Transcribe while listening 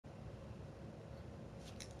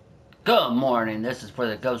Good morning. This is for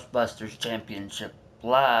the Ghostbusters Championship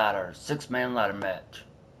ladder, six-man ladder match.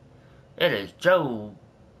 It is Joe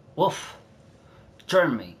Wolf,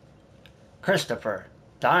 Jeremy, Christopher,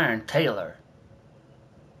 Darren Taylor.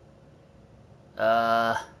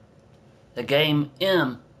 The game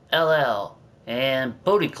MLL and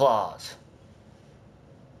Booty Claws.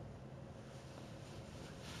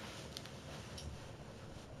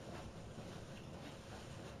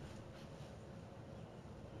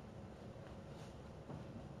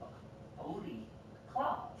 Booty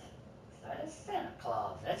Claus. That is Santa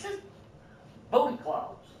Claus. That's his Booty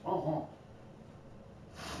Claus.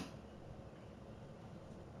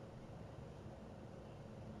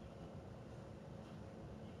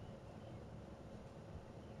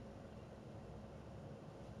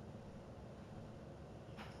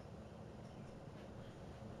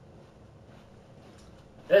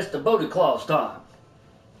 It's the Booty Claus time.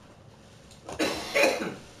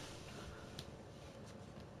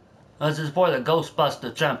 This is for the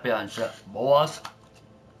Ghostbuster Championship, boys.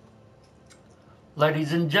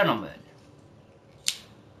 Ladies and gentlemen.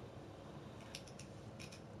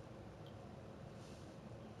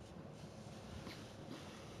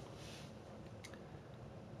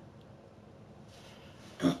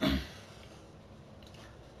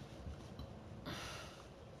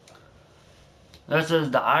 This is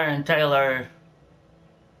the Iron Taylor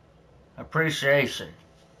appreciation.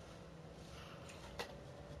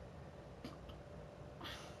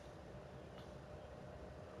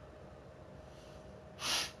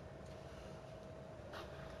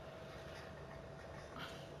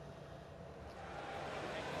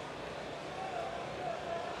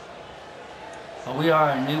 We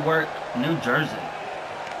are in Newark, New Jersey.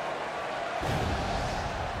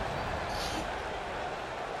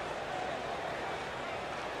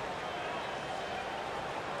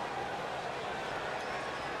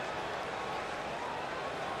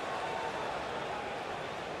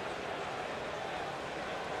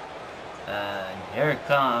 And here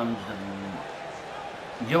comes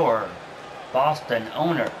your Boston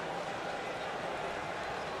owner,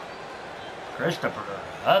 Christopher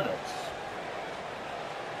Hubbins.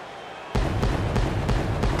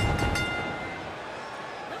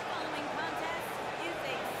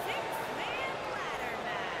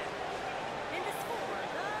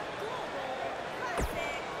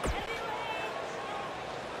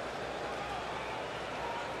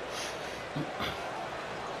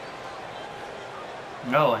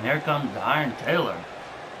 No, and here comes the Iron Taylor.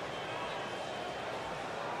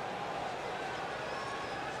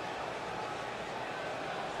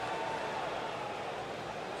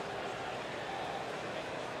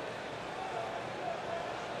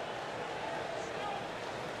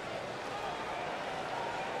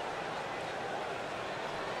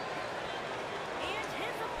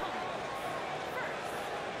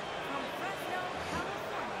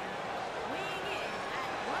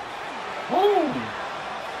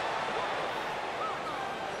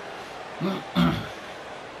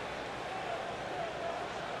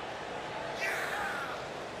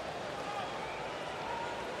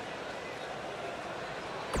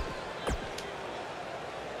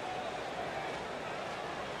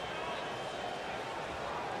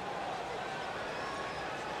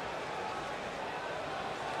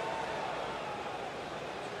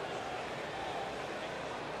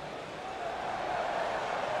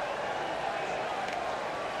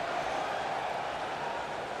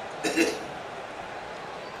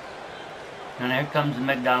 And here comes the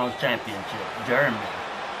McDonald's Championship. Jeremy.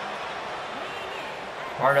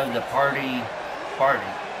 Part of the party.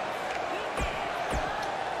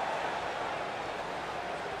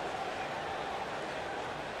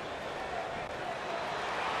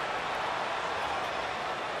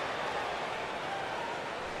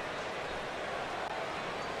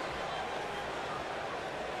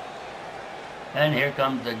 And here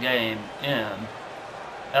comes the game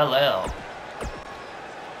MLL.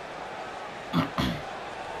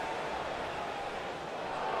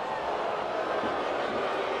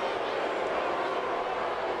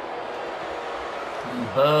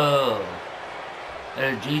 Boo!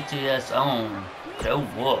 A GTS own Joe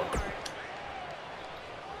Wolf.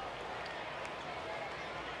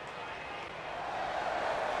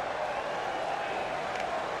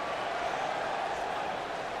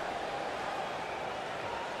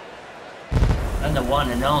 And the one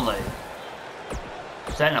and only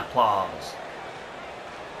Santa Claus.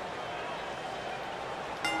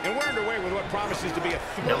 And we're underway with what promises to be a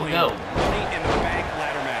thrilling go. Money in the Bank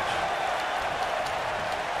ladder match.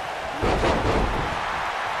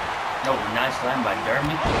 Oh, nice slam by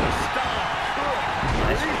Jeremy.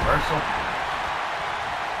 Nice reversal.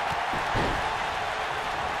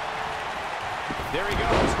 There he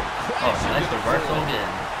goes. Oh, nice reversal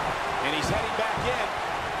again. And he's heading back in.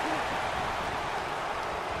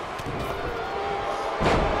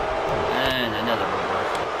 And another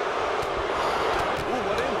reversal. Ooh,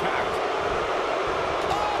 what impact.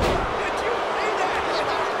 Oh, did you see that?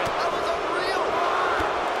 That was unreal.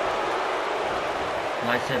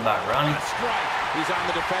 Nice hit by Ronnie. A strike. He's on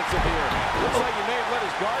the defensive here. Looks like he may have let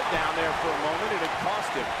his guard down there for a moment, and it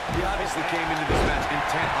cost him. He obviously came into this match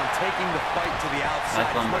intent on taking the fight to the outside.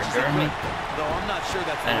 Nice one by as much as he Jeremy. could, though I'm not sure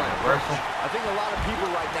that's the And a right reversal. approach. I think a lot of people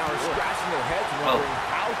right now are scratching their heads wondering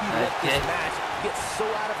how he nice let this kick. match get so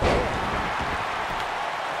out of hand.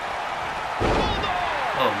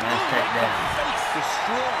 Oh, nice takedown. Face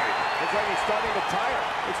destroyed. Looks like he's starting to tire.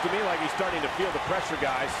 Looks to me like he's starting to feel the pressure,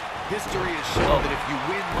 guys. History has shown that if you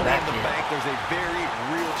win Money Back in the in. Bank, there's a very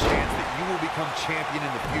real chance that you will become champion in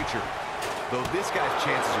the future. Though this guy's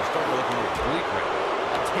chances are starting to look a little bleak right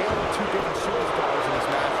now. A tale of two different superstars in this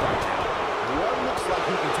match right now. One looks like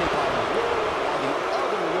he can take on the world, while the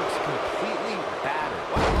other looks completely battered.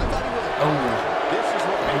 Wow, I thought he was a... Oh, This is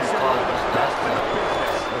what makes him one of the best in the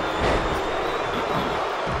business.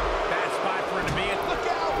 Bad spot for him to be in. Look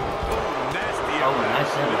out! Oh, nasty. Oh, nice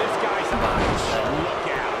hit. This guy's on. Look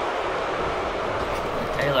out.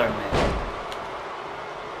 Taylor, man.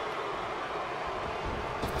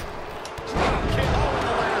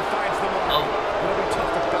 Oh, It'll be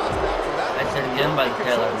tough to bounce back from that. nice hit again by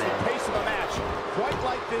Taylor, Controls the man. pace of the match, quite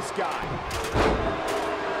like this guy.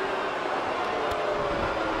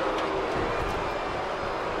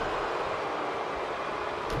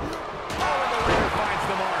 Oh, and the leader finds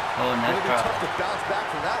the mark. Oh, nice It'll be drop. tough to bounce back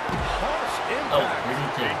from that. Harsh Oh, impact.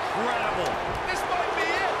 DDT. Incredible. This might be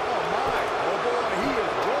it. Oh, my. Oh, boy, he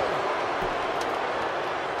is rolling.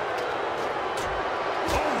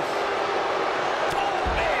 Oh,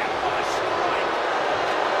 man, what a strike.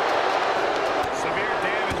 Severe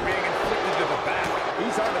damage being inflicted to the back.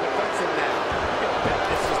 He's on the defensive now. You can bet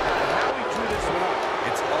this is not how he drew this one up.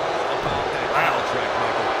 It's all about that Wow. title track,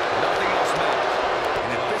 Michael. Nothing else matters. And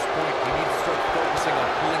at this point, he needs to start focusing on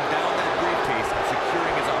pulling down that briefcase and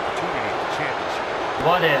securing his opportunity at the championship.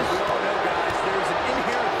 What is? We all know, guys, there is an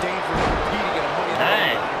inherent danger in competing in a Money in the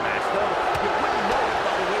Dang. Bank match. Though you wouldn't know it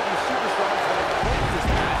by the way these superstars have played this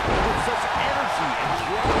match with such energy and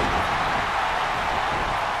drive.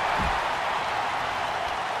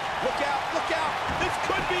 Look out, look out. This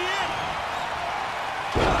could be it.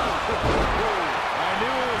 I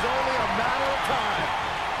knew it was only a matter of time.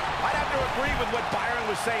 I'd have to agree with what Byron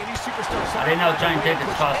was saying. These superstars... I didn't know giant tickets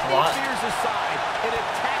cost a lot. Any fears aside and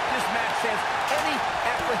attack this match sans any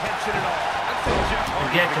apprehension at all. I'd say Jeff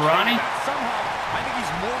Hardy get to Ronnie? Somehow, I think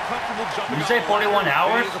he's more comfortable jumping Did you say off the 41 ladder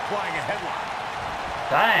hours? than he is applying a headlock.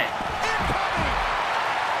 Dang. Incoming!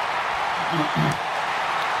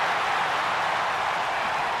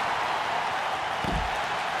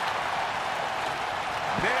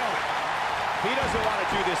 Nailed it. He doesn't want to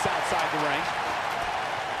do this outside the ring.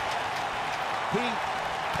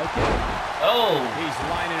 Oh, He's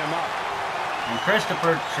lining him up. and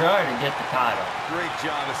Christopher tried to get the title. Great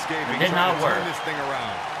job escaping. It did trying not to work. turn this thing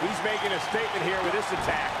around. He's making a statement here with this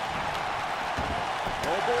attack.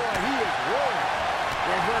 Oh boy, he is rolling.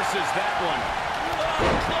 Reverses that one.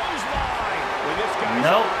 Oh, clothesline. When this guy's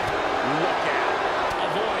Nope. on, look out.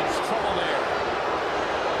 Avoids trouble there.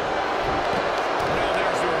 Now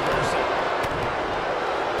there's the reversal.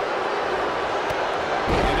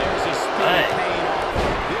 And there's his speed Hey. paying off.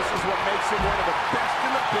 This is what makes him one of the best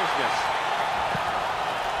in the business.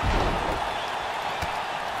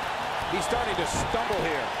 He's starting to stumble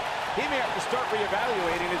here. He may have to start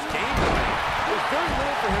reevaluating his game plan. There's very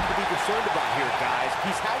little for him to be concerned about here, guys.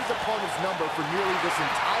 He's had his opponent's number for nearly this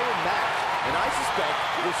entire match, and I suspect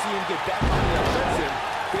we'll see him get back on the offensive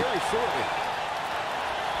very shortly.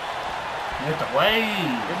 Get the way.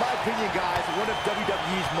 In my opinion, guys, one of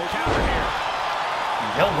WWE's most... Counter here.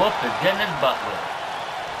 Joe Wolf is getting his butt whipped.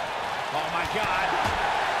 Oh, my God.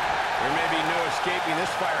 There may be no escaping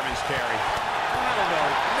this fireman's carry. I don't know.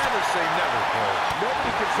 Never say never, Cole.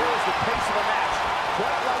 Nobody controls the pace of a match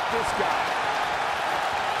quite like this guy.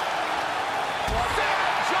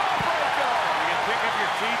 Jawbreaker! You can pick up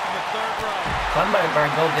your teeth in the third row. Somebody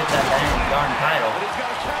better go get that darn title. But he's got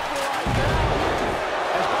to capitalize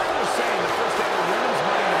now. As Byron was saying, the first ever women's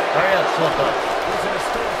Money in the Bank Hurry up, slip up. was an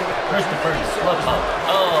historic event. Christopher, slip up.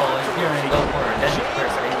 Oh, he's going to go for it. Then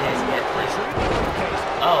Christopher, he didn't get this.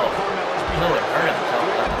 Oh, Lewis hurt himself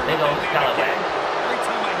like a big old scallywag. Every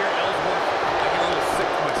time I hear Ellsworth, I get a little sick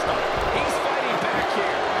to my stomach. He's fighting back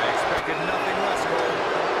here. I expected nothing less, Cole.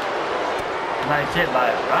 Nice hit by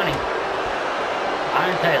Ronnie.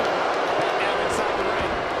 Iron Taylor.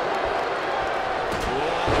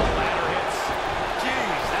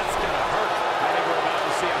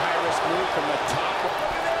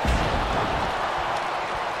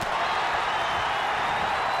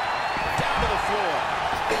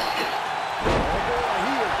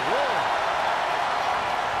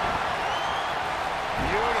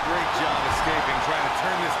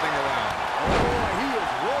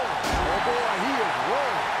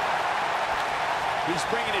 He's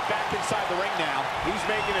bringing it back inside the ring now. He's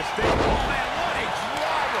making a statement. Oh, man, what a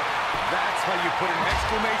driver. That's how you put an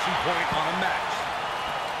exclamation point on a match.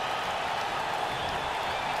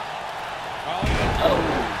 Oh.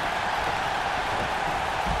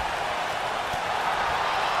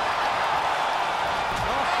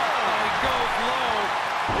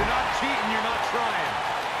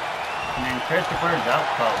 And then Christopher's out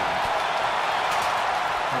cold.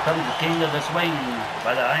 Here comes the king of the swing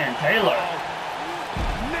by the Iron Taylor.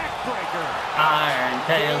 Neck breaker. Iron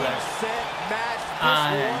Taylor. Set, match,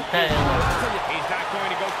 Iron Taylor. He's not going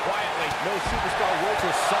to go quietly. No superstar worth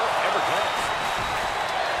his salt ever does.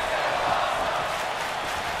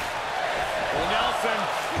 Nelson,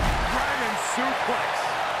 Dragon suplex.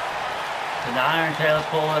 Can the Iron Taylor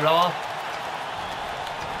pull it off?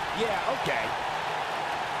 Yeah, okay.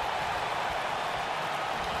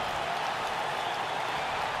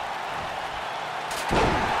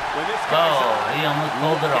 Oh, he almost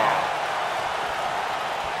pulled it off.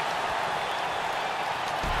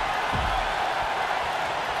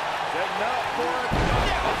 Setting up for it.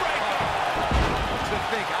 To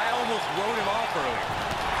think, I almost wrote him off earlier.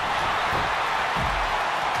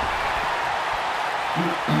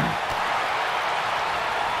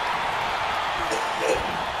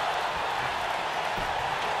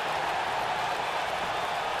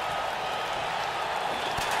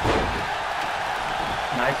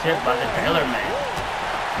 Nice hit by the Taylor man.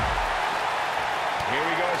 Here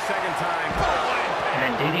we go a second time.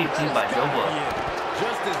 And DDT by Joe Wood.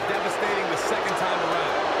 Just as devastating the second time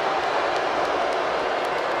around.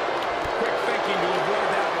 Quick thinking to avoid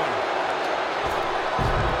that one.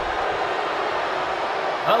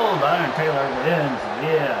 Oh, the Iron Taylor wins.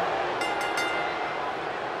 Yeah.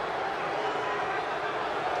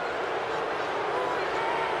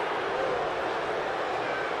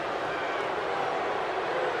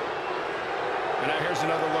 And now here's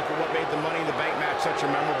another look at what made the Money in the Bank match such a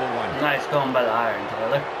memorable one. Nice going by the Iron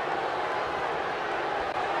Taylor.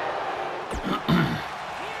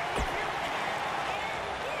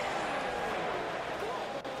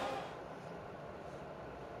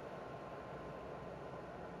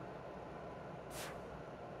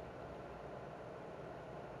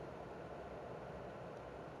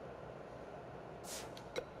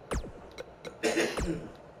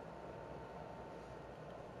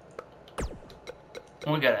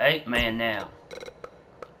 We got an 8-man now.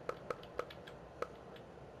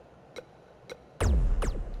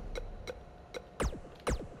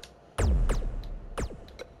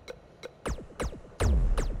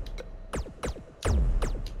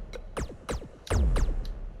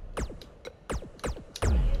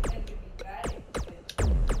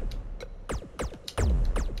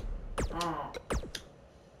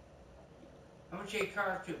 How much it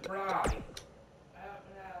cost to fly? I don't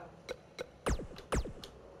know.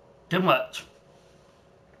 Too much.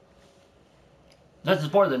 This is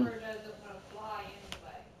for the... Doesn't want to fly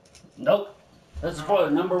anyway. Nope. This is for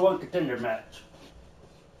the #1 contender match.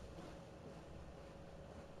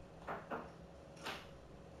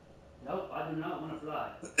 Nope, I do not want to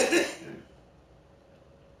fly.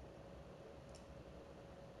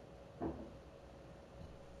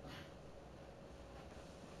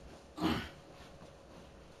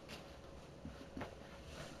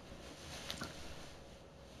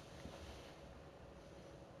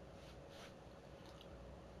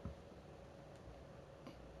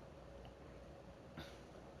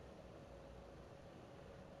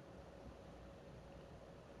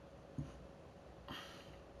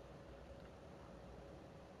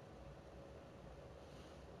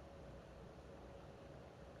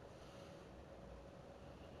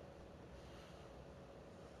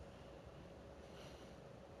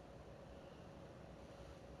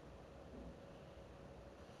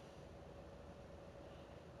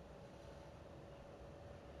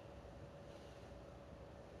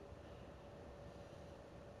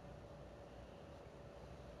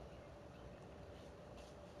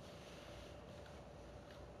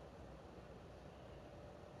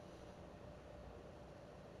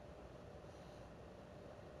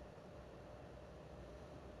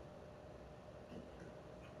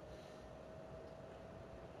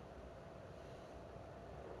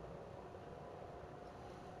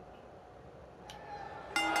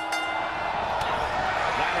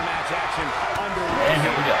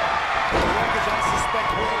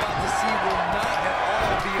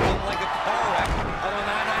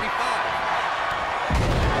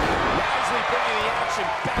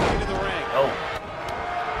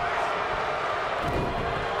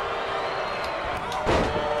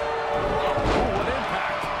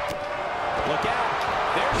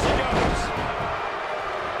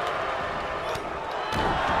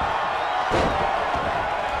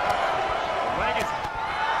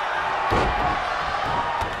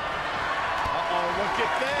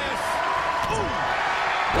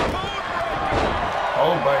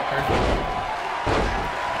 breaker.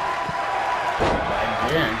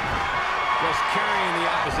 Right in. Just carrying the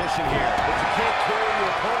opposition here. But you can't carry your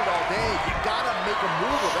opponent all day. You gotta make a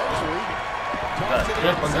move eventually. Got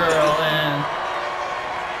Supergirl in.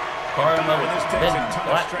 Karma with big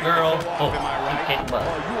black girl. Oh, he kicked butt. Oh,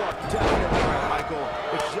 you are definitely right, Michael.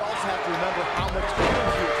 But you also have to remember how much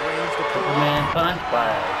energy it drains to pull Superman off. punch by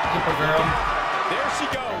Supergirl. There she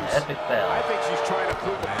goes. Epic fail. I think she's trying to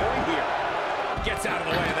prove a point here. Gets out of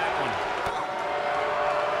the way of that one.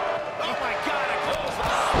 Oh my God, a close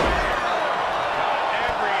line. Got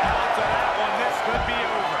every ounce of that one. This could be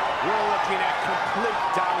over. We're looking at complete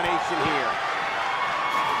domination here.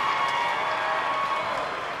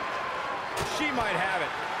 She might have it.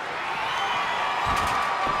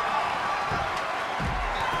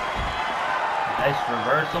 Nice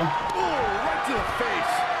reversal. Ooh, right to the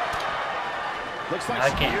face. Looks like I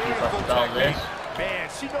some can't keep up beautiful with all technique. this. Man,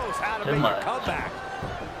 she knows how to Too make much. a comeback.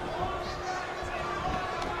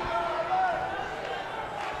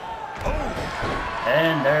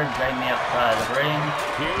 And there's Jamie outside the ring.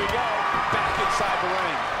 Here we go. Back inside the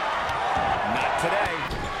ring. Not today.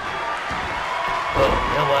 Oh,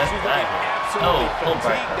 you know what? She's Back. looking Oh, absolutely full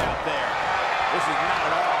fatigued breaker. out there. This is not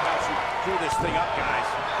at all how she drew this thing up, guys.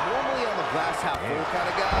 Normally I'm a glass half full kind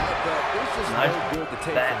of guy, but there's just Nice no good to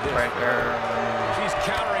take back from this. breaker. She's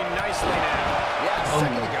countering nicely now. Yeah, a Oh.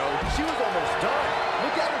 second ago, she was almost done.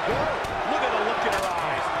 Look at her go. Look at the look in her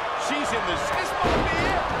eyes. She's in this. This might be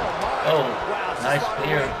it. Oh, my. Oh, Wow, she's nice fought her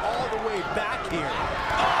spear. way all the way back here.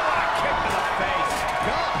 Oh, what a kick to the face.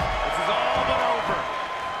 God. This is all but over.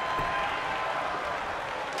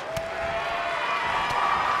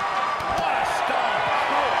 What a stomp.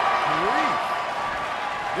 Grief.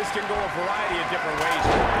 This can go a variety of different ways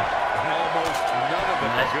for her. And almost none of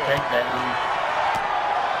them are Nice good. takedown.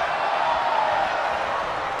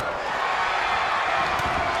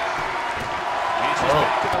 And she's Oh,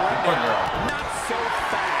 back in the ring Supergirl. now. Not so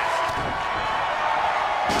fast.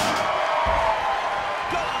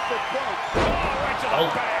 Going for broke. Oh, right to the Oh.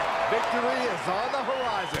 back. Victory is on the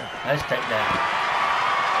horizon. Nice takedown.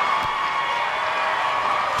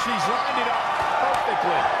 She's lined it up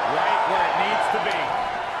perfectly. Right where it needs to be.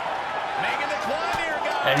 Making the climb here,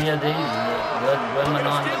 guys. Any of these good women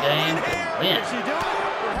on the game can win. Did she do it?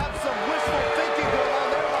 Perhaps some wishful thinking going on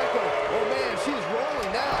there, Michael. Oh, man, she's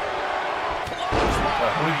rolling now.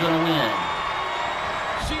 But who's gonna win?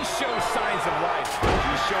 She shows signs of life.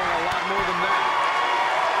 She's showing a lot more than that.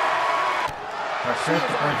 Her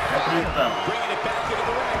Christopher Stephanie Bell. Bringing it back into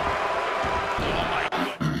the ring. Oh, my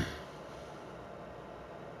goodness.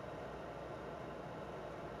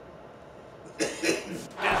 This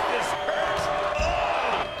hurts.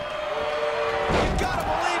 Oh! You gotta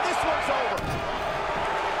believe this one's over.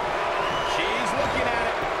 She's looking at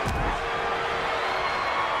it.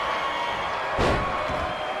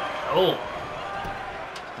 Oh,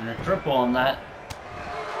 and a triple on that.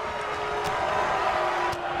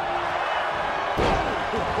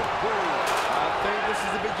 I think this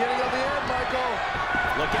is the beginning of the end, Michael.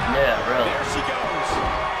 Look out. Yeah, really. There she goes.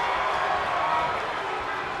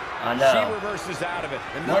 I She know. reverses out of it.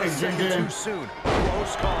 And What not a is it second doing? too soon.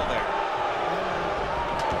 Close call there.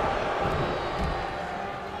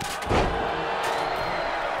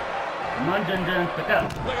 Come on, Dun Dun, pick up.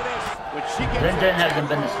 Look at this. When she gets Dun Dun that hasn't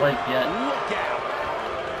been asleep yet. look out.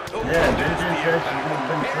 Oh, Yeah, Dun there's Dun the says impact. she hasn't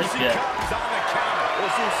been Here asleep she yet. comes on the counter.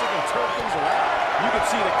 We'll see if she can turn things around. You can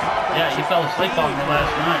see the confidence. Yeah, you she's fell asleep on me gaining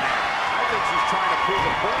last from night. her. I think she's trying to prove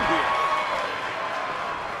a point here.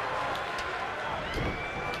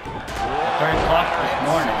 3 o'clock this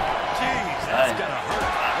morning. Jeez, Hey. that's gonna hurt.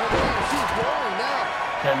 Oh, man, she's rolling now.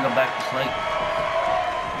 Can't go back to sleep.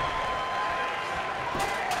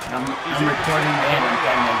 I'm recording and I'm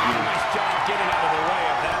talking to you. Nice job getting out of the way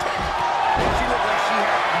of that. She looked like she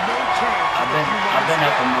had no chance. I've been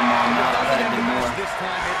up with my mom now. I gotta do more. This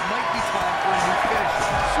time, it might be time for a new finish.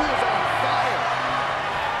 She is on fire.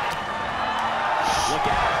 Look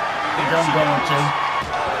out. He's I'm going to.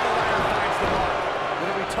 Finds the mark.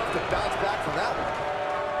 It'll be tough to bounce back from that one.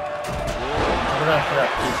 What else put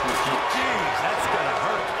up? 2 Jeez, that's gonna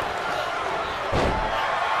hurt.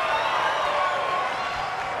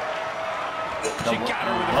 She got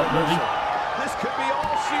her with a What movie? reversal. This could be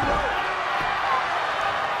all she wrote.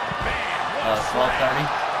 Man, what a 12:30. slam.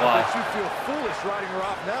 Why? But you feel foolish riding her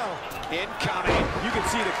off now. Incoming. You can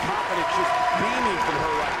see the confidence just beaming from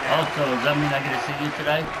her right now. Also, does that mean I get to see you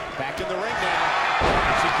today? Back in the ring now.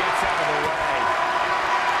 And she gets out of the way.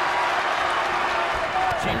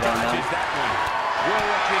 She I don't know. dodges that one. We're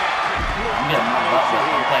looking at complete I'm getting my butt domination whipped. I'm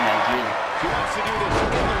here. playing as you. She wants to do this in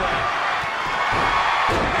the ring.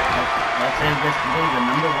 That's Let's say this to be the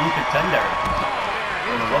 #1 contender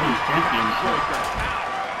for the women's championship.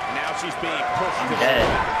 Now she's being pushed I'm to the dead.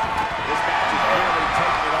 back. This match is really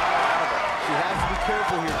taking it all out of her. She has to be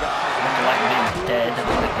careful here, guys. I don't like being dead in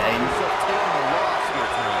the game. Taking a loss here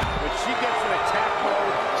tonight. When she gets in attack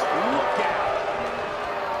mode, look out.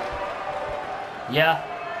 Yeah, Oh,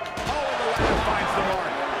 and the ladder finds the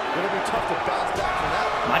mark. Gonna be tough to bounce back from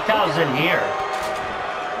that. my towel's in here.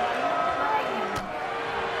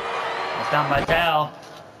 That's not my towel.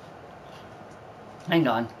 Hang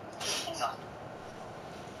on.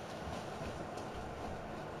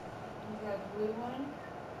 You got a blue one, and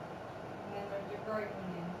then there's a gray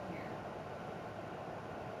one in here.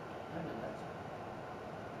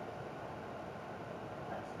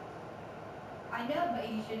 I know, but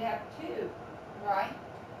you should have two, right?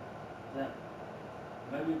 Yeah.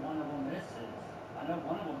 Maybe one of them is his. I know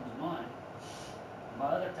one of them is mine. My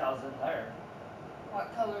other towel's in there.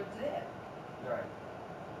 What color is it? You're right.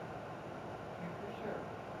 You're for sure.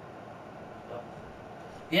 So.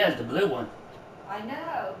 He has the blue one. I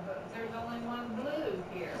know, but there's only one blue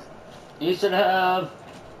here. You should have.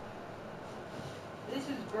 This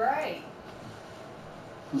is gray.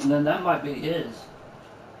 Then that might be his.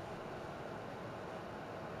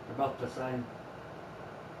 They're both the same.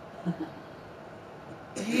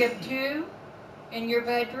 Do you have two in your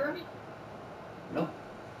bedroom? Nope.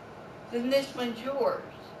 Then this one's yours.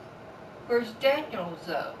 Where's Daniel's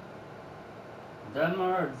though?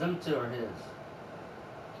 Them two are his.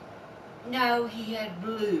 No, he had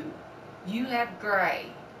blue. You have gray.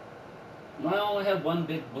 I only have one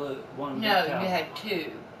big blue, one big No, towel. you had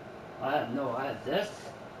two. I had this.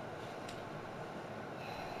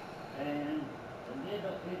 And the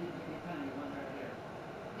little itty tiny one right here.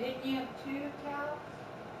 Didn't you have two towels?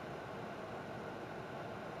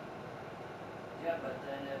 Yeah, but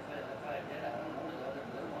then if I did, I don't know where the other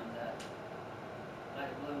blue one's at. Like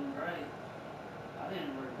blue and gray. I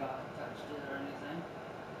didn't ever touched it or anything.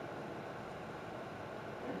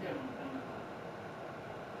 It didn't come out.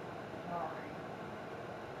 Sorry.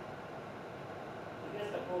 I guess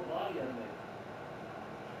the full body of me.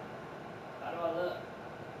 How do I look?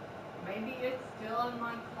 Maybe it's still in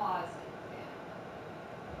my closet then.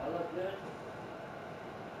 I look good?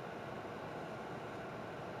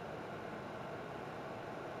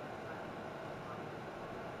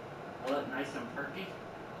 I look nice and perky?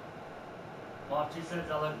 Well, she says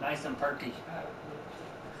I look nice and perky.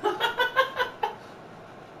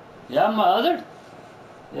 Yeah, my other?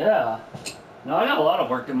 Yeah. No, I got a lot of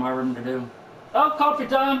work in my room to do. Oh, coffee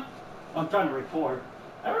time! I'm trying to record.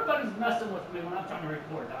 Everybody's messing with me when I'm trying to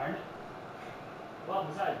record, darn it. Well,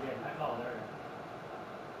 besides Jen, I called her.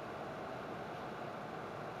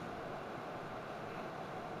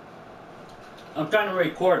 I'm trying to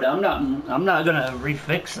record. I'm not gonna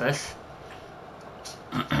refix this.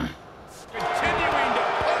 Continuing to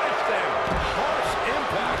punish them. Harsh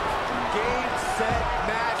impact. Game, set,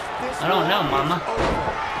 match. This I don't know, one is Mama. over.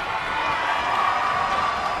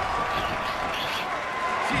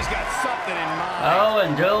 She's got something in mind. Oh,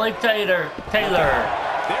 and Julie Taylor. There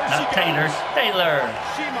she Not goes. Taylor. Taylor.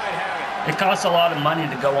 She might have it. It costs a lot of money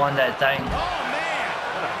to go on that thing. Oh, man.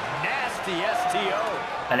 What a nasty STO.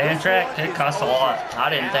 An Amtrak, it costs a lot. I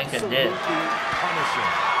didn't think it did. Punishing.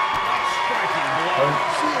 A striking blow.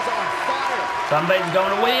 She is on fire. Somebody's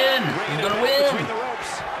gonna win. He's gonna win. Between the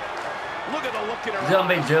ropes. Look at the look in her It's gonna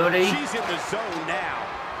be eyes. Judy. She's in the zone now.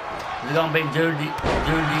 It's gonna be Judy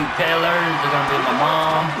Taylor. It's gonna be my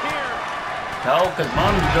mom. Here. No, because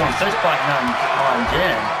mom's doing fist fighting on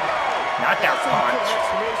Jen. Not that That's an punch.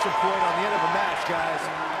 exclamation point on the end of a match, guys.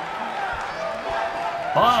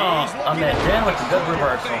 Oh, I met Jen with a good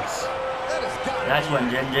reversal. That has got to Nice be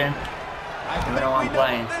one, it. Jen. I Even think though I'm we know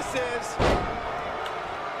playing. what this is.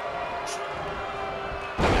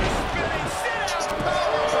 Spinning sit-up.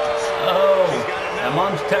 Oh, and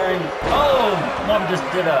mom's tearing. Oh, mom just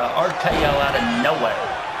did a RKO out of nowhere.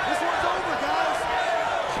 This one's over, guys.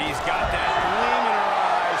 She's got that gleam in her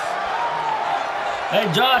eyes. Hey,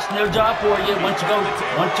 Josh, new job for you. Once you go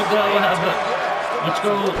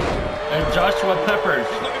Joshua Peppers.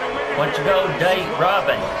 Once you go date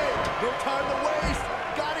Robin. No time to waste.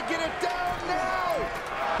 Gotta get it down now.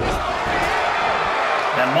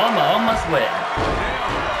 And Mama almost win.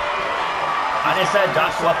 I just said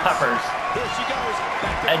Joshua Peppers. Here she goes.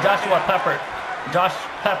 Back to Hey, Josh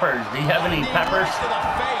Peppers. Do you have any peppers? to the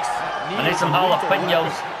face. I need some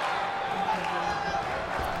jalapenos.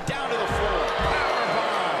 Down to the floor.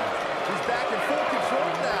 Powerbomb. She's back in full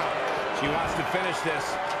control now. She wants to finish this.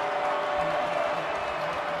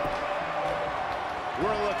 We're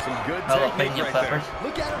gonna look some good technique Jalapeno right peppers. there.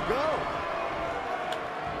 Look at her go.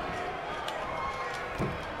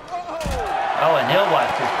 Oh, and he'll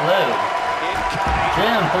watch this blue.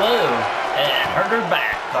 Jen flew and hurt her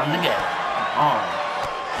back on the game. Arm.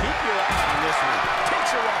 Keep your eye on this one.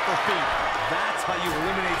 Takes her off her feet. That's how you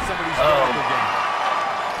eliminate some of these Oh. vertical games.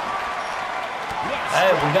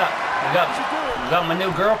 Hey, we got my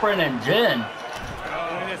new girlfriend and Jen.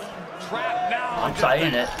 Oh, and it's trapped now. I'm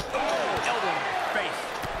saying it. Elbow in the face.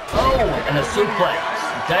 Oh, and a suplex.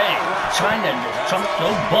 Dang, China just chunked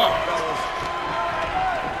those butt.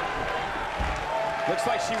 Looks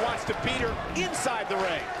like she wants to beat her inside the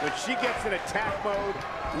ring. When she gets in attack mode,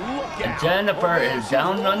 look And out. Jennifer is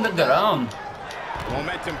down on the ground.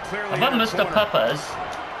 Momentum clearly How about in her Mr. corner. Peppers?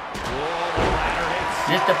 Whoa, the ladder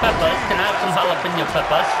hits. Mr. Peppers, can I have some jalapeno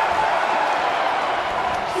peppers?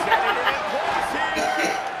 Setting it in place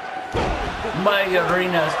here. My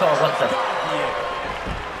arena is called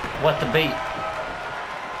What the Beat.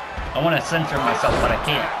 I want to censor myself, but I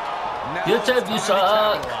can't. Now YouTube, you it's time to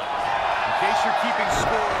suck. capitalize. In case you're keeping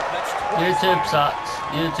score, that's twice. YouTube sucks.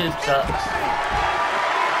 YouTube sucks.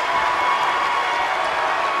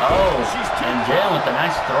 Oh, and Jen with a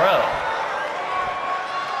nice throw.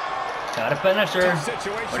 Gotta finish her.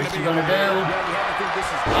 What is she gonna do? Yeah, you have to think this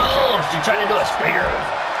is Oh, she's trying to do a spear.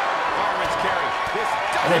 fireman's carry. This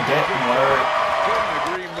And it didn't work. Couldn't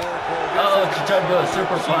agree more, Cole. This Oh, is she tried to do a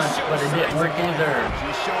super punch, but it didn't work either.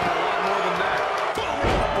 She's showing a lot more than that.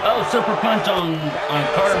 Oh, super punch on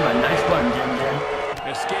Carmen. Nice one, Jen Jen.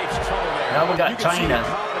 escapes trouble there. Now we got You can see China. the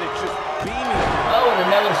confidence just beaming. Oh, and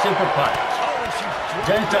another super punch. Oh, and she's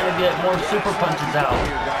Jen's trying to get more super punches out.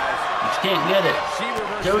 here, guys. But she can't get it. She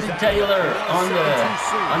reverses Jody that. Taylor on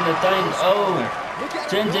the thing. Oh,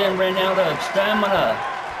 Jen Jen ran out of stamina.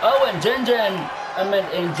 Oh, and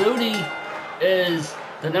and Jody is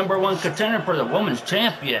the #1 contender for the women's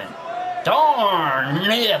champion. Darn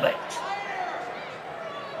it.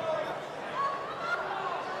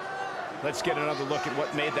 Let's get another look at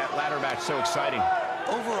what made that ladder match so exciting.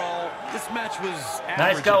 Overall, this match was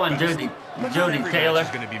Nice average going, at best. Judy. But not Judy every Taylor.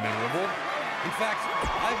 match is going to be memorable. In fact,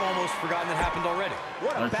 I've almost forgotten it happened already.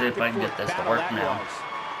 What a Let's see if I can back-and-forth get this to battle work that now. was.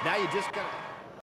 Now you just gotta